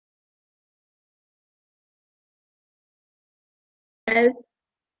Martinez.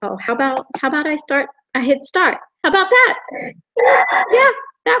 Oh, how about I start? I hit start. How about that? Yeah,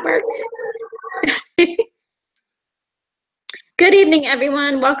 that works. Good evening,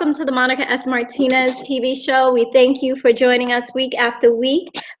 everyone. Welcome to the Monica S Martinez TV show. We thank you for joining us week after week.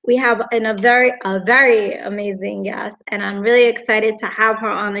 We have a very amazing guest, and I'm really excited to have her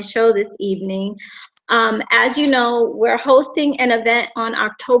on the show this evening. As you know, we're hosting an event on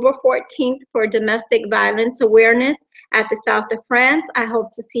October 14th for domestic violence awareness at the South of France. I hope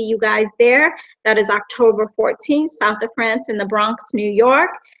to see you guys there. That is October 14th, South of France in the Bronx, New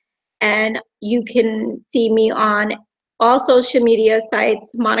York. And you can see me on all social media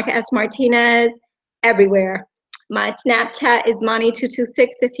sites, Monica S. Martinez, everywhere. My Snapchat is Monty226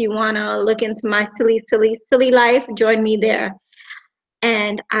 if you want to look into my silly life, join me there.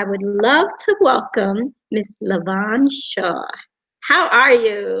 And I would love to welcome Miss LaVon Shaw. How are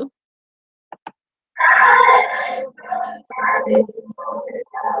you?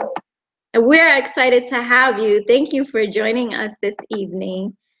 And we're excited to have you. Thank you for joining us this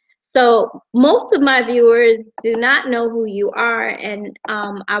evening. So most of my viewers do not know who you are, and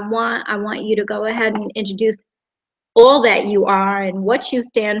I want you to go ahead and introduce all that you are and what you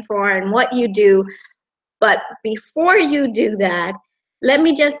stand for and what you do. But before you do that, let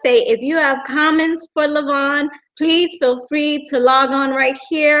me just say, if you have comments for LaVon, please feel free to log on right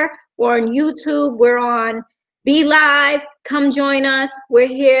here. We're on YouTube. We're on Be Live. Come join us. We're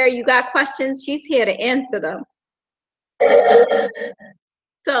here. You got questions? She's here to answer them.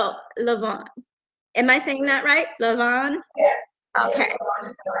 So, LaVon, am I saying that right? LaVon? Okay.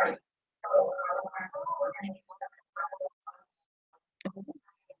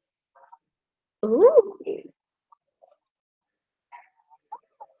 Ooh.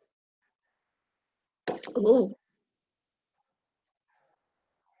 Ooh.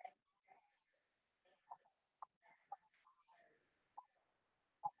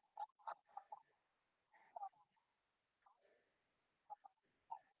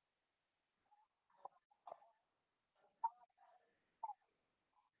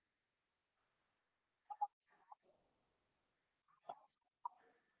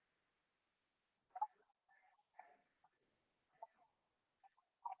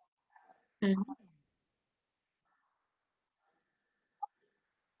 Mhm.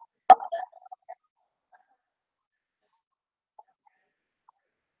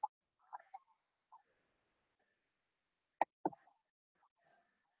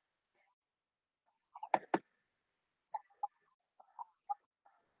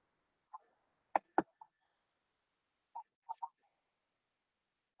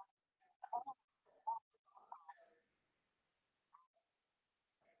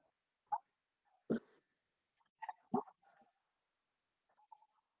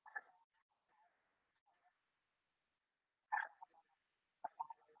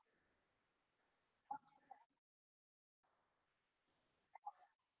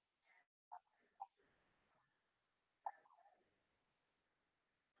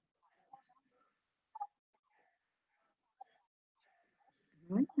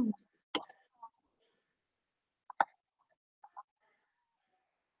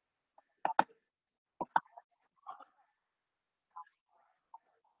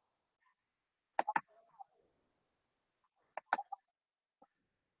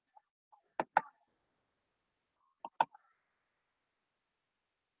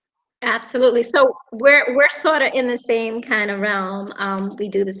 Absolutely. So we're sort of in the same kind of realm. We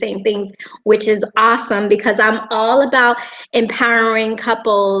do the same things, which is awesome because I'm all about empowering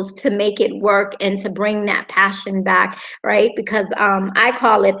couples to make it work and to bring that passion back, right? Because I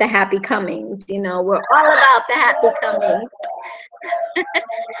call it the happy comings. You know, we're all about the happy comings.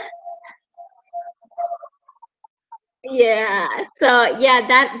 Yeah. So yeah,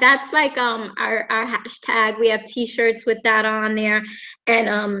 that's like our hashtag. We have t-shirts with that on there.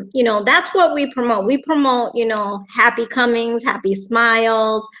 And you know, that's what we promote. We promote, you know, happy comings, happy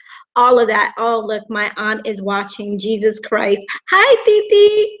smiles, all of that. Oh, look, my aunt is watching. Jesus Christ. Hi,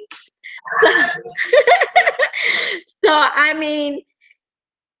 Titi. So, so I mean,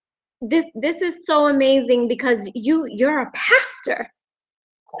 this is so amazing because you're a pastor.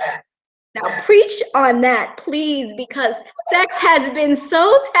 Now preach on that, please, because sex has been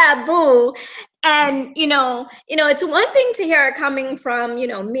so taboo. And it's one thing to hear it coming from,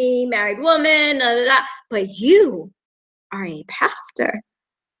 me, married woman, da, da, da, but you are a pastor.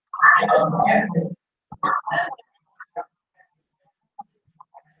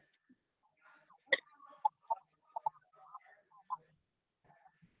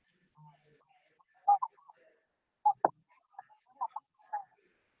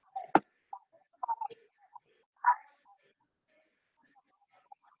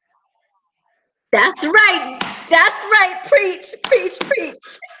 That's right. That's right. Preach, preach, preach.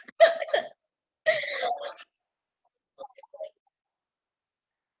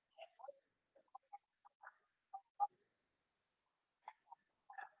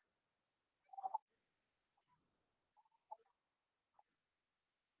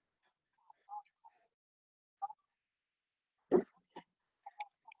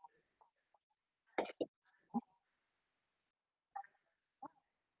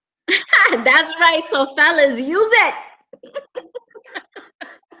 That's right. So fellas, use it.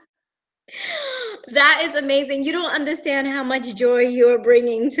 That is amazing. You don't understand how much joy you're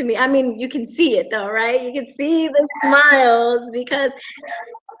bringing to me. I mean, you can see it though, right? You can see the smiles because,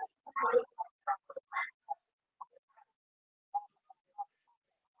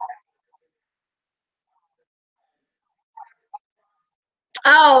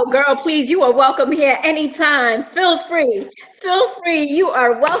 oh, girl, please, you are welcome here anytime. Feel free. Feel free. You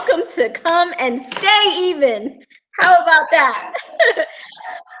are welcome to come and stay even. How about that?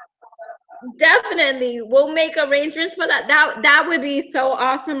 Definitely. We'll make arrangements for that. That would be so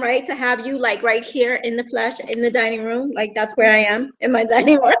awesome, right? To have you like right here in the flesh in the dining room. Like that's where I am in my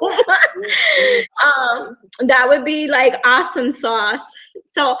dining room. That would be like awesome sauce.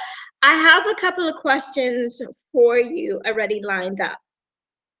 So I have a couple of questions for you already lined up.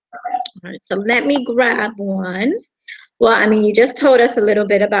 All right, so let me grab one. Well, I mean, you just told us a little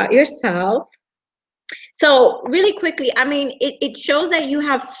bit about yourself. So really quickly, I mean, it shows that you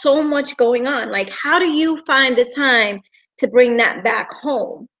have so much going on. Like, how do you find the time to bring that back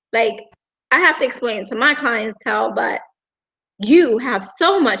home? Like, I have to explain to my clientele, but you have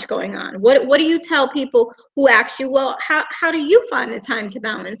so much going on. What do you tell people who ask you, well, how do you find the time to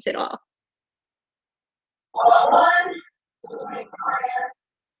balance it all?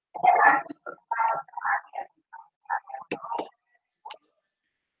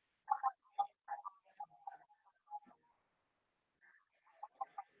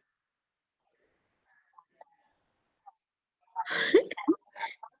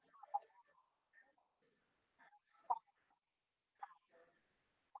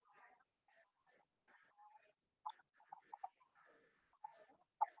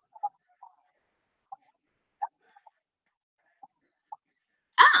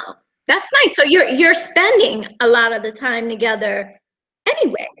 Oh, that's nice. So you're spending a lot of the time together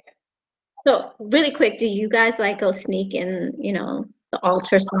anyway. So really quick, do you guys like go sneak in, the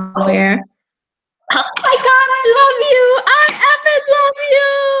altar somewhere? Oh my God, I love you. I effing love you.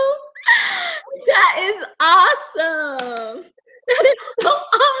 That is awesome. That is so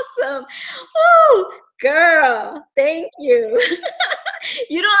awesome. Oh, girl, thank you.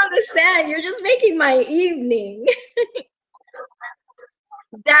 You don't understand. You're just making my evening.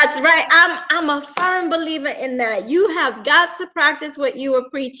 That's right. I'm a firm believer in that. You have got to practice what you are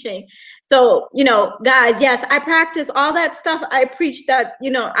preaching. So, guys, yes, I practice all that stuff I preach that,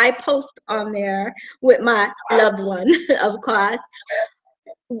 I post on there with my loved one, of course.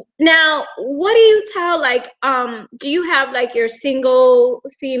 Now, what do you tell like do you have like your single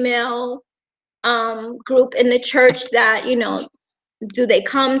female group in the church that, do they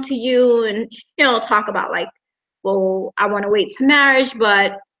come to you and talk about like, well, I want to wait to marriage,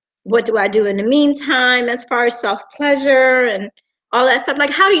 but what do I do in the meantime as far as self-pleasure and all that stuff?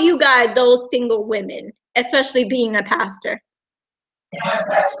 Like, how do you guide those single women, especially being a pastor?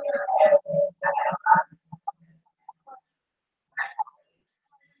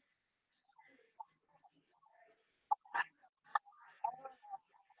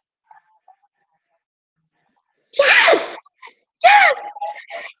 Yes, yes,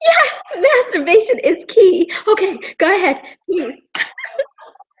 yes. Masturbation is key. Okay, go ahead, please.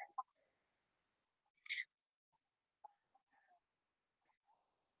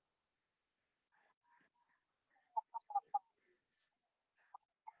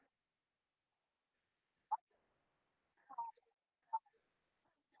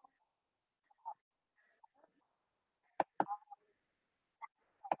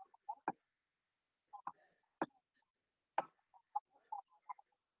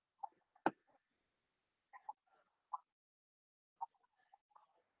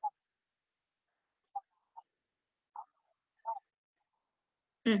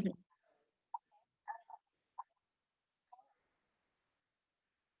 Mhm.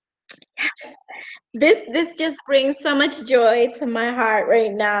 This just brings so much joy to my heart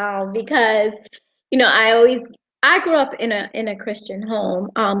right now because I grew up in a Christian home,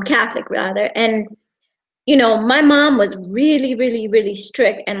 Catholic rather, and my mom was really, really, really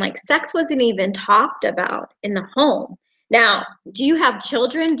strict, and like sex wasn't even talked about in the home. Now, do you have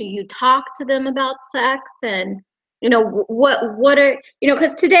children? Do you talk to them about sex? And what are,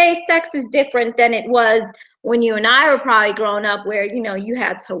 because today sex is different than it was when you and I were probably growing up, where you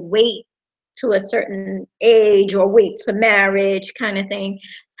had to wait to a certain age or wait to marriage kind of thing.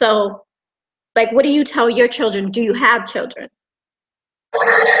 So, like, what do you tell your children? Do you have children?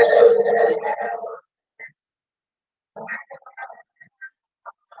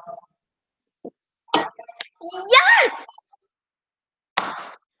 Yes.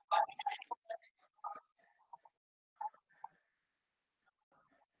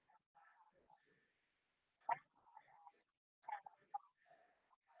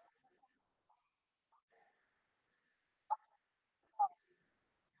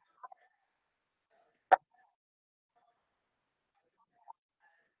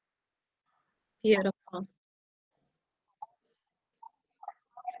 Beautiful.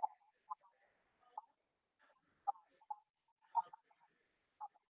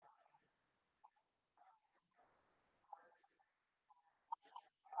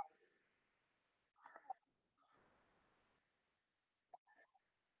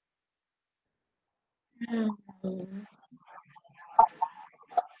 Mhm.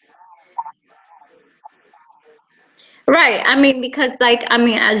 Right. I mean, because, like, I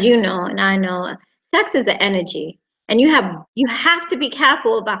mean, as you know, and I know, sex is an energy, and you have to be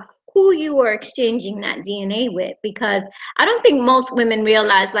careful about who you are exchanging that DNA with, because I don't think most women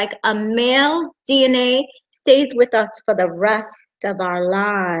realize, like, a male DNA stays with us for the rest of our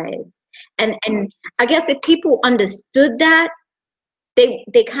lives. And I guess if people understood that, they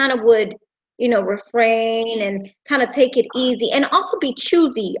kind of would, refrain and kind of take it easy, and also be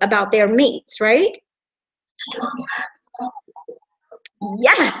choosy about their mates, right?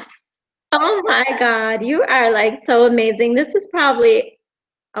 Yes. Oh my God, you are like so amazing. This is probably,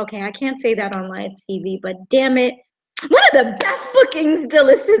 okay, I can't say that on live TV, but damn it, one of the best bookings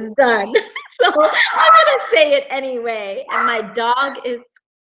Dillis has done. So I'm gonna say it anyway. And my dog is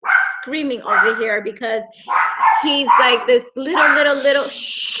screaming over here because he's like this little,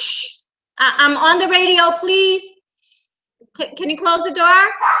 shh. I'm on the radio, please. Can you close the door?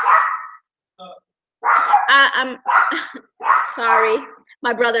 I'm sorry,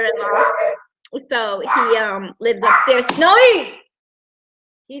 my brother-in-law. So he lives upstairs. Snowy!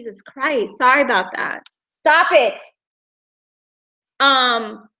 Jesus Christ, sorry about that. Stop it.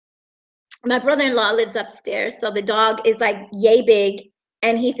 Um, my brother-in-law lives upstairs, so the dog is like yay big,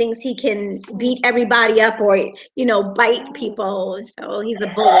 and he thinks he can beat everybody up or bite people. So he's a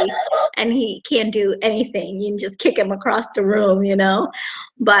bully, and he can't do anything. You can just kick him across the room.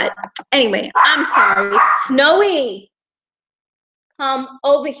 But anyway, I'm sorry. Snowy, come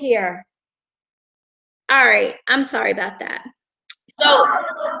over here. All right, I'm sorry about that. So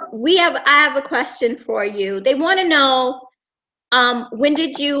I have a question for you. They want to know, when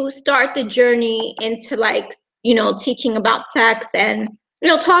did you start the journey into, like, teaching about sex and,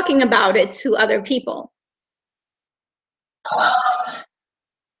 talking about it to other people? Aw.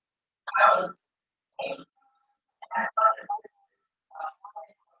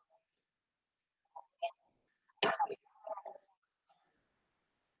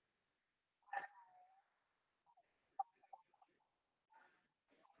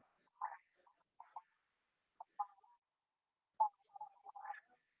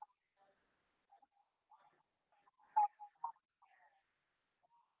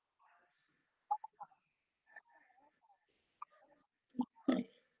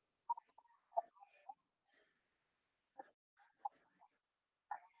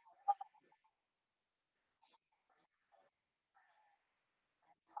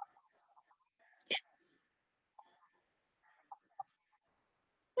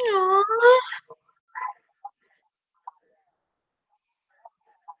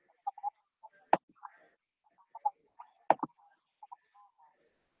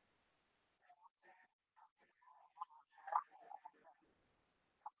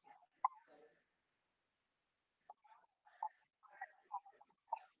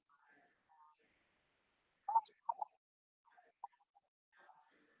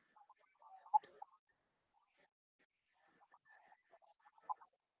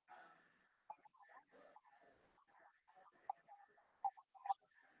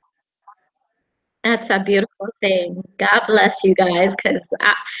 That's a beautiful thing. God bless you guys, because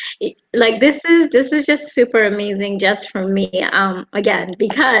like, this is just super amazing just for me. Again,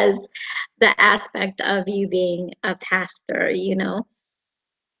 because the aspect of you being a pastor.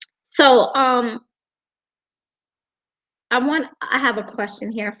 So I have a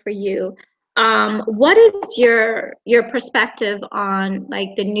question here for you. What is your perspective on,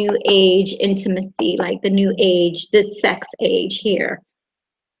 like, the new age intimacy, like the new age, this sex age here?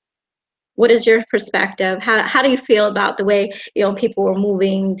 What is your perspective? How do you feel about the way, people are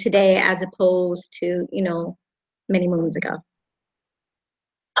moving today as opposed to, many moons ago?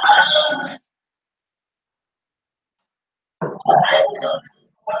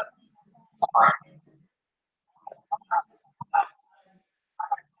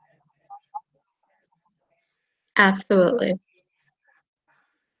 Absolutely.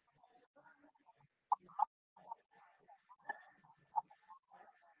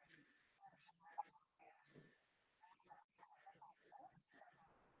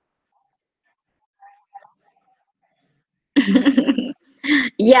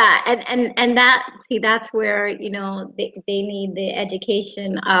 Yeah, and that, see, that's where, they need the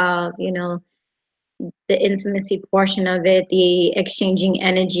education of, the intimacy portion of it, the exchanging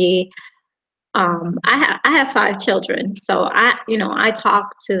energy. I have 5 children, so I've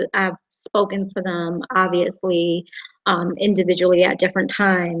spoken to them, obviously, individually at different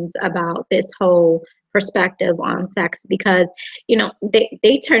times about this whole perspective on sex, because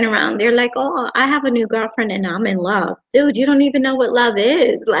they turn around, they're like, oh, I have a new girlfriend and I'm in love. Dude, you don't even know what love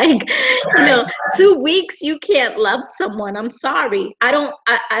is. Like, 2 weeks you can't love someone. I'm sorry. I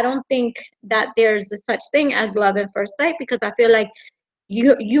don't think that there's a such thing as love at first sight, because I feel like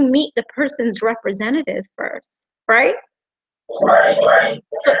you meet the person's representative first, right?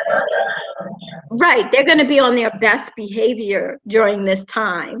 So, right, they're going to be on their best behavior during this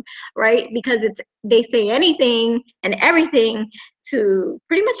time, right? Because they say anything and everything to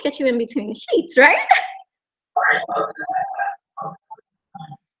pretty much get you in between the sheets, right?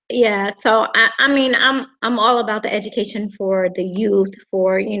 Yeah, so I mean, I'm all about the education for the youth,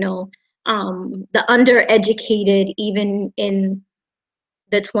 for the undereducated, even in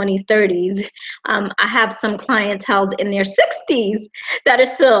the 20s, 30s. I have some clientels in their 60s that are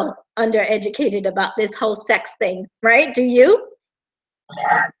still undereducated about this whole sex thing, right? Do you?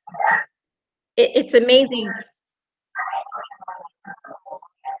 It's amazing.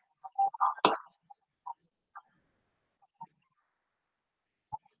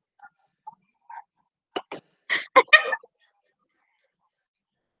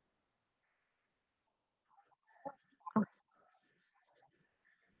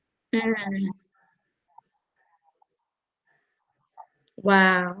 Mm,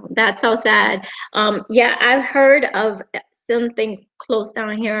 wow, that's so sad. Yeah, I've heard of something close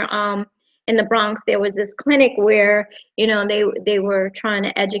down here. In the Bronx, there was this clinic where, they were trying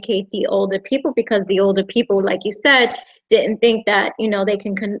to educate the older people, because the older people, like you said, didn't think that, they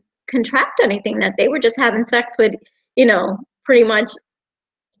can contract anything, that they were just having sex with, pretty much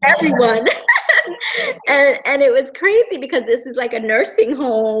everyone. And it was crazy, because this is like a nursing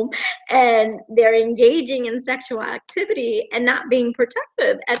home, and they're engaging in sexual activity and not being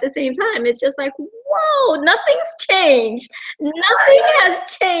protective at the same time. It's just like, whoa, nothing's changed. Nothing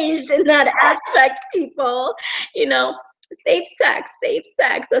has changed in that aspect, people. you know Safe sex, safe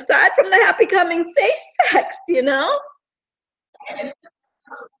sex, aside from the happy coming safe sex.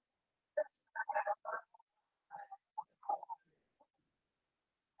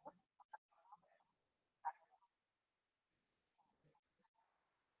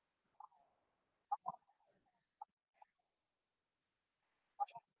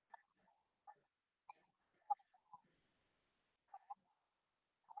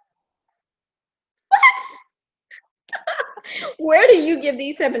 Where do you give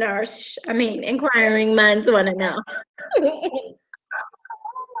these seminars? I mean, inquiring minds want to know.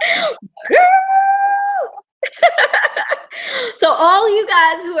 Girl! So all you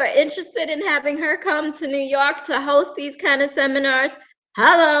guys who are interested in having her come to New York to host these kind of seminars,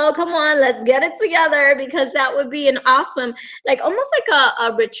 hello, come on, let's get it together, because that would be an awesome, like almost like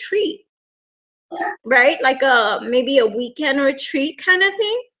a retreat, right? Like maybe a weekend retreat kind of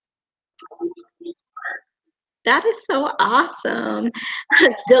thing. That is so awesome.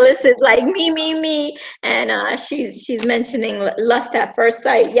 Dillis is like me, and she's mentioning lust at first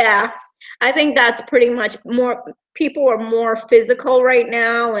sight. Yeah, I think that's pretty much more. People are more physical right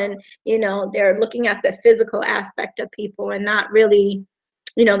now, and they're looking at the physical aspect of people, and not really,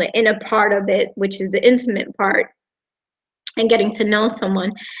 the inner part of it, which is the intimate part, and getting to know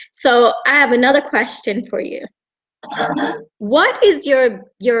someone. So I have another question for you. What is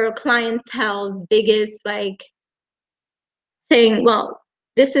your clientele's biggest, like, saying, well,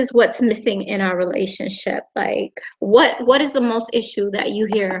 this is what's missing in our relationship? Like, what is the most issue that you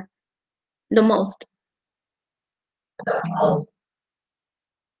hear the most?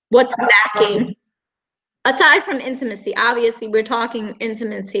 What's lacking? Aside from intimacy, obviously we're talking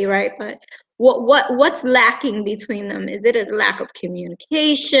intimacy, right? But what's lacking between them? Is it a lack of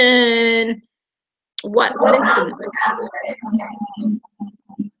communication? What is the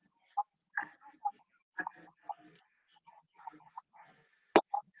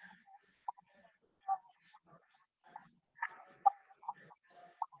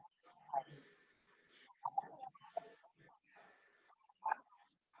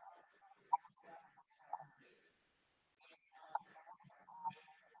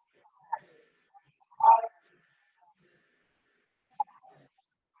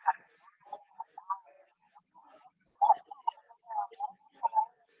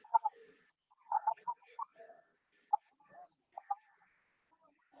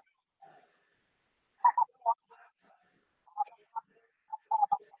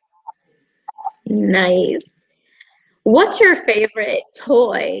Nice. What's your favorite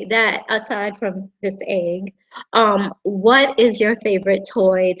toy that, aside from this egg, what is your favorite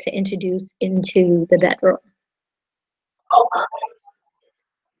toy to introduce into the bedroom?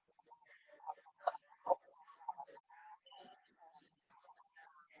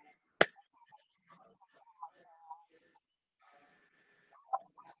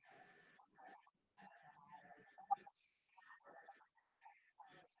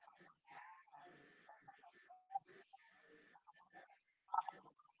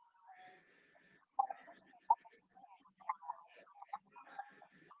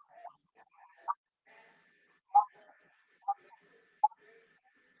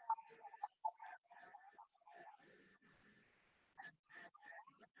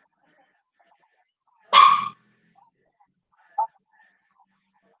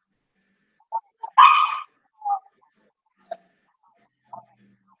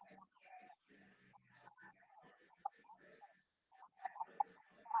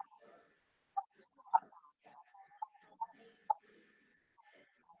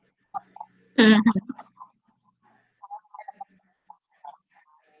 Mhm.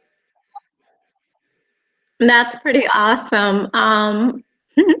 That's pretty awesome.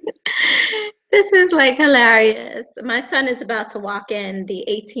 This is like hilarious. My son is about to walk in, the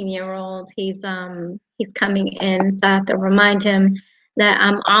 18-year-old. He's coming in, so I have to remind him that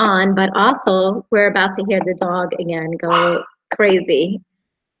I'm on, but also we're about to hear the dog again go crazy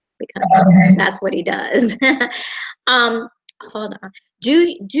because that's what he does. Um, hold on.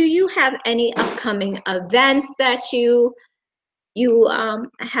 Do you have any upcoming events that you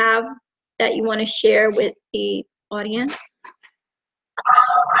have that you want to share with the audience?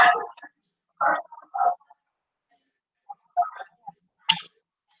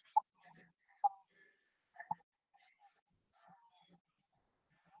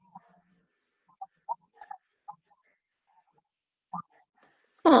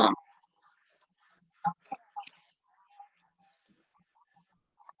 Oh,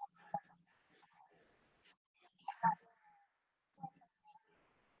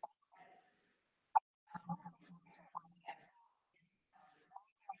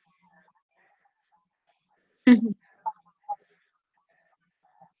 mhm.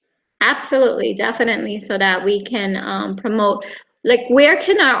 Absolutely, definitely, so that we can promote. Like, where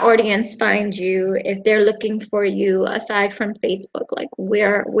can our audience find you if they're looking for you aside from Facebook? Like,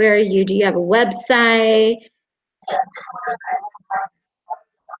 where are you? Do you have a website?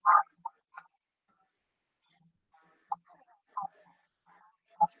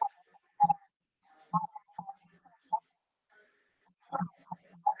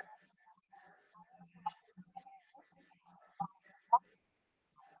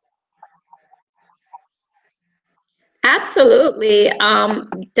 Absolutely.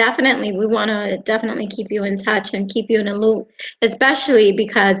 Definitely. We want to definitely keep you in touch and keep you in a loop, especially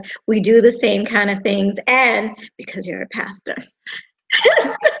because we do the same kind of things and because you're a pastor.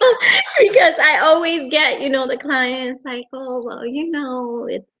 So, because I always get, the clients like, oh, well,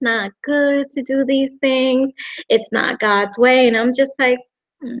 it's not good to do these things. It's not God's way. And I'm just like,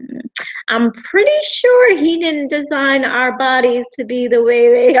 "Mm, I'm pretty sure He didn't design our bodies to be the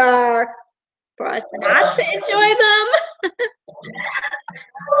way they are for us not to enjoy them."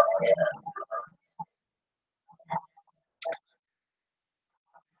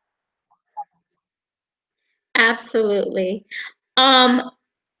 Absolutely. Um,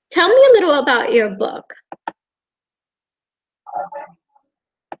 Tell me a little about your book.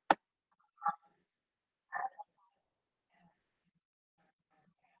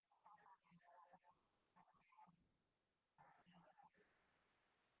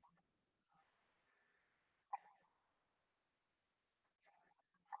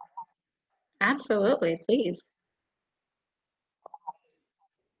 Absolutely, please.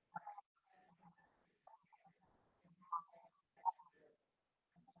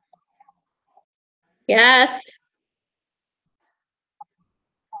 Yes,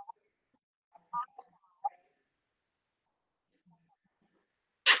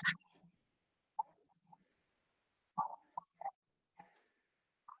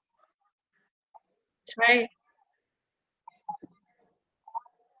 that's right.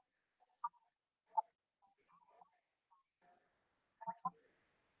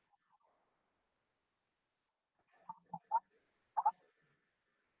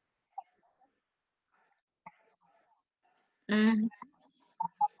 Mhm.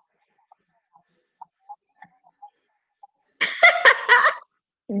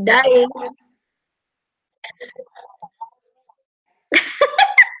 That is.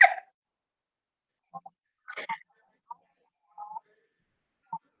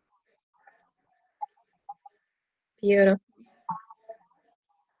 Beautiful.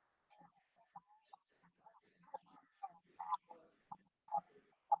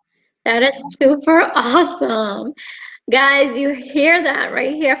 That is super awesome. Guys, you hear that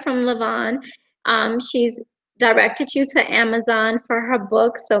right here from Levon. She's directed you to Amazon for her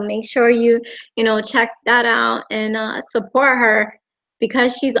book, so make sure you check that out and support her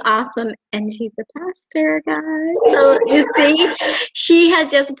because she's awesome and she's a pastor, guys. So you see, she has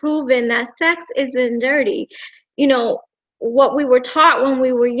just proven that sex isn't dirty. You know, what we were taught when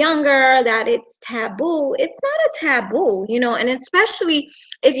we were younger, that it's taboo, it's not a taboo, and especially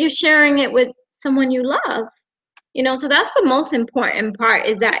if you're sharing it with someone you love. So that's the most important part,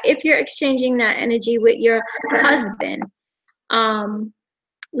 is that if you're exchanging that energy with your husband.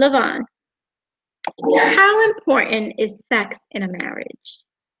 Levon, how important is sex in a marriage?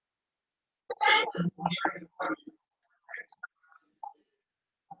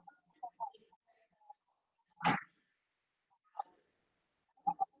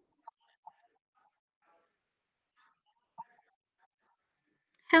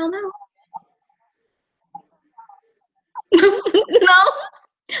 Hell no. No,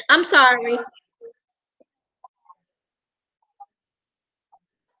 I'm sorry.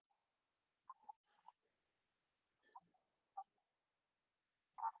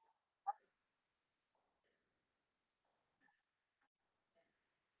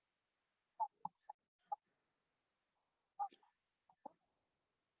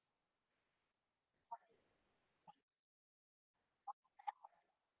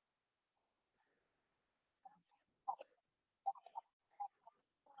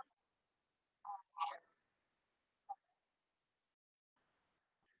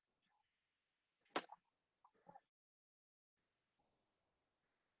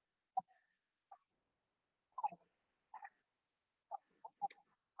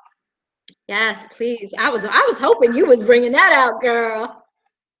 Yes, please. I was hoping you was bringing that out, girl.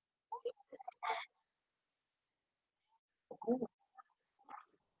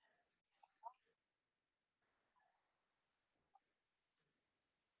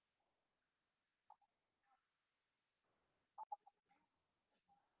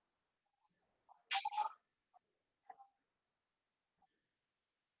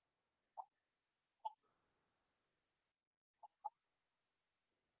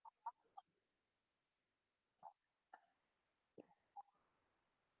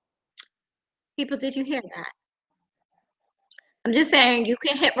 People, did you hear that? I'm just saying, you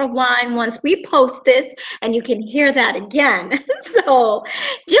can hit rewind once we post this and you can hear that again. So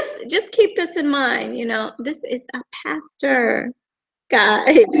just keep this in mind. This is a pastor,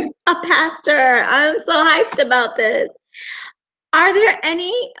 guys. A pastor. I'm so hyped about this. Are there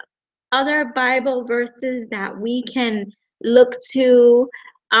any other Bible verses that we can look to,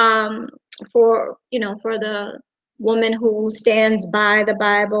 um, for the woman who stands by the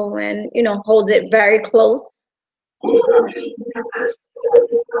Bible and holds it very close?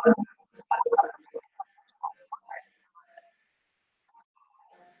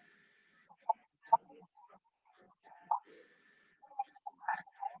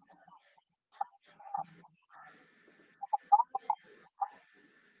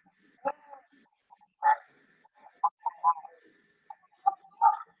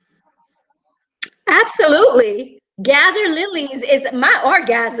 Absolutely. Gather lilies is my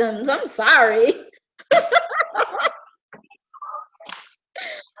orgasms. I'm sorry.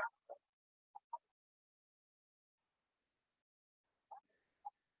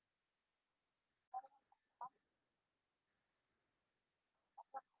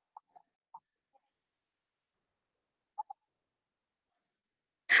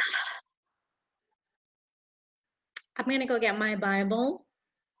 I'm gonna go get my Bible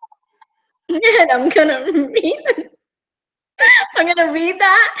and I'm gonna read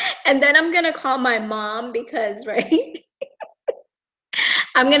that, and then I'm gonna call my mom because, right,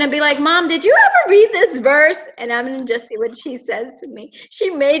 I'm gonna be like, Mom, did you ever read this verse? And I'm gonna just see what she says to me.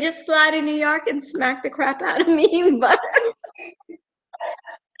 She may just fly to New York and smack the crap out of me, but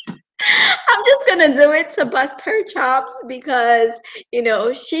I'm just gonna do it to bust her chops because,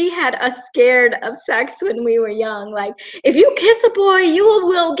 she had us scared of sex when we were young. Like, if you kiss a boy, you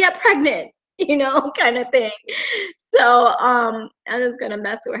will get pregnant, kind of thing. So, I'm just gonna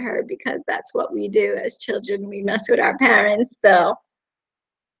mess with her because that's what we do as children. We mess with our parents. So,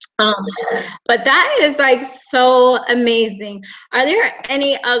 um, but that is like so amazing. Are there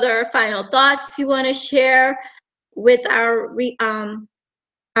any other final thoughts you want to share with our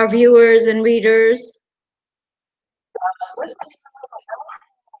viewers and readers?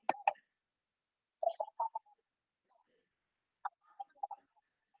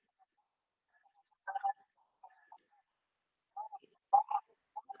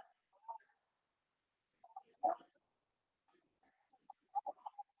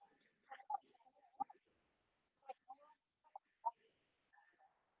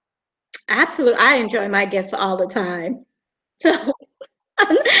 Absolutely. I enjoy my gifts all the time. So,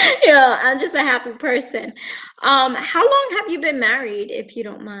 I'm just a happy person. How long have you been married, if you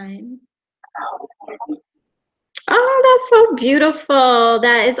don't mind? Oh, that's so beautiful.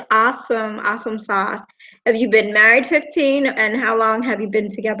 That is awesome. Awesome sauce. Have you been married 15, and how long have you been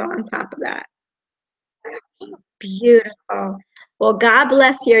together on top of that? Beautiful. Well, God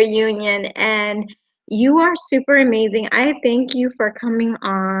bless your union, and you are super amazing. I thank you for coming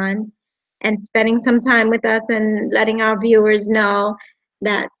on and spending some time with us and letting our viewers know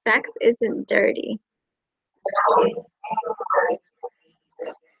that sex isn't dirty.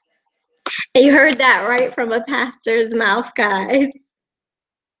 You heard that right from a pastor's mouth, guys.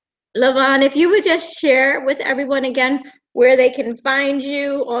 Lavon, if you would just share with everyone again where they can find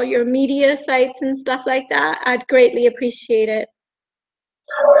you, all your media sites and stuff like that, I'd greatly appreciate it.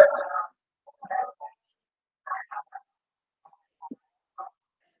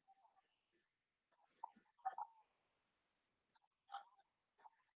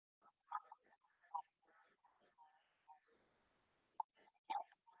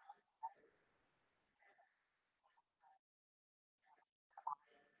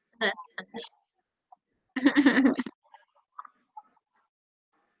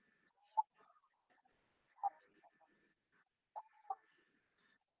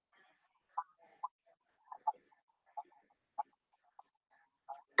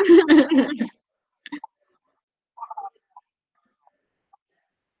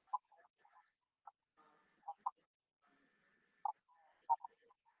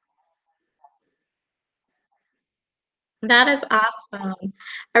 That is awesome.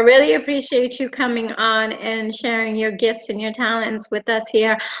 I really appreciate you coming on and sharing your gifts and your talents with us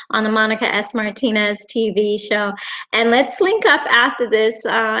here on the Monica S. Martinez TV show. And let's link up after this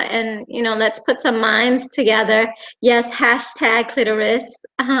and, let's put some minds together. Yes, hashtag clitoris.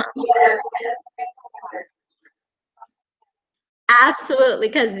 Absolutely,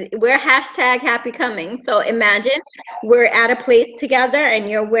 because we're hashtag happy coming. So imagine we're at a place together and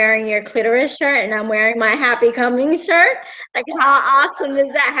you're wearing your clitoris shirt and I'm wearing my happy coming shirt. Like, how awesome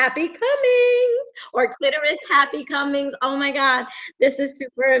is that? Happy comings or clitoris happy comings. Oh my God, this is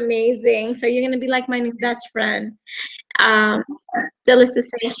super amazing. So you're going to be like my new best friend. Um, Dillis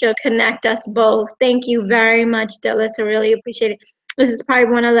is saying she'll connect us both. Thank you very much, Dillis. I really appreciate it. This is probably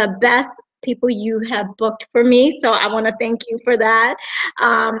one of the best people you have booked for me, so I want to thank you for that.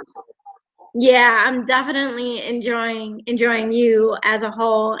 Um, yeah, I'm definitely enjoying you as a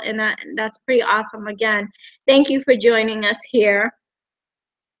whole, and that's pretty awesome. Again, thank you for joining us here.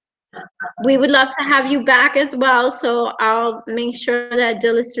 We would love to have you back as well. So I'll make sure that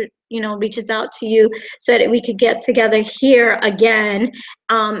Dillis, reaches out to you so that we could get together here again,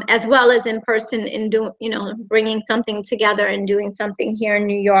 as well as in person and bringing something together and doing something here in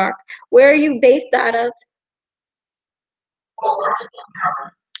New York. Where are you based out of?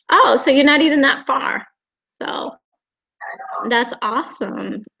 Oh, so you're not even that far. So that's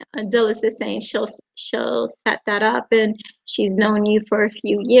awesome. Dillis is saying she'll set that up, and she's known you for a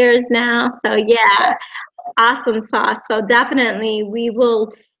few years now. So yeah, awesome sauce. So definitely we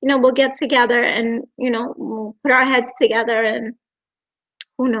will, we'll get together and, we'll put our heads together and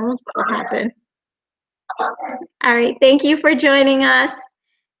who knows what will happen. All right. Thank you for joining us.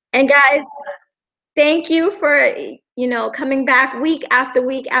 And guys, thank you for, coming back week after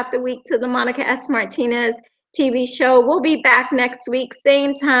week after week to the Monica S. Martinez TV show. We'll be back next week,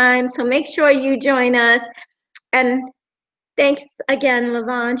 same time. So make sure you join us. And thanks again,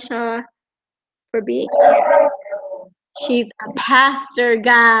 Lavon Shaw, for being here. She's a pastor,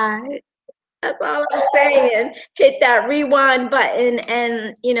 guys. That's all I'm saying. Hit that rewind button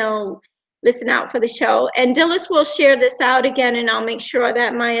and, listen out for the show. And Dillis will share this out again, and I'll make sure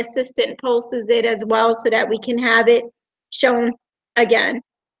that my assistant posts it as well so that we can have it shown again.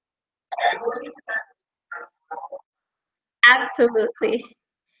 Absolutely.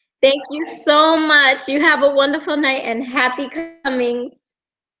 Thank you so much. You have a wonderful night and happy comings.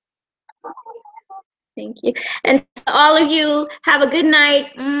 Thank you. And to all of you, have a good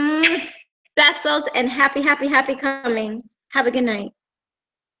night. Besos and happy, happy, happy comings. Have a good night.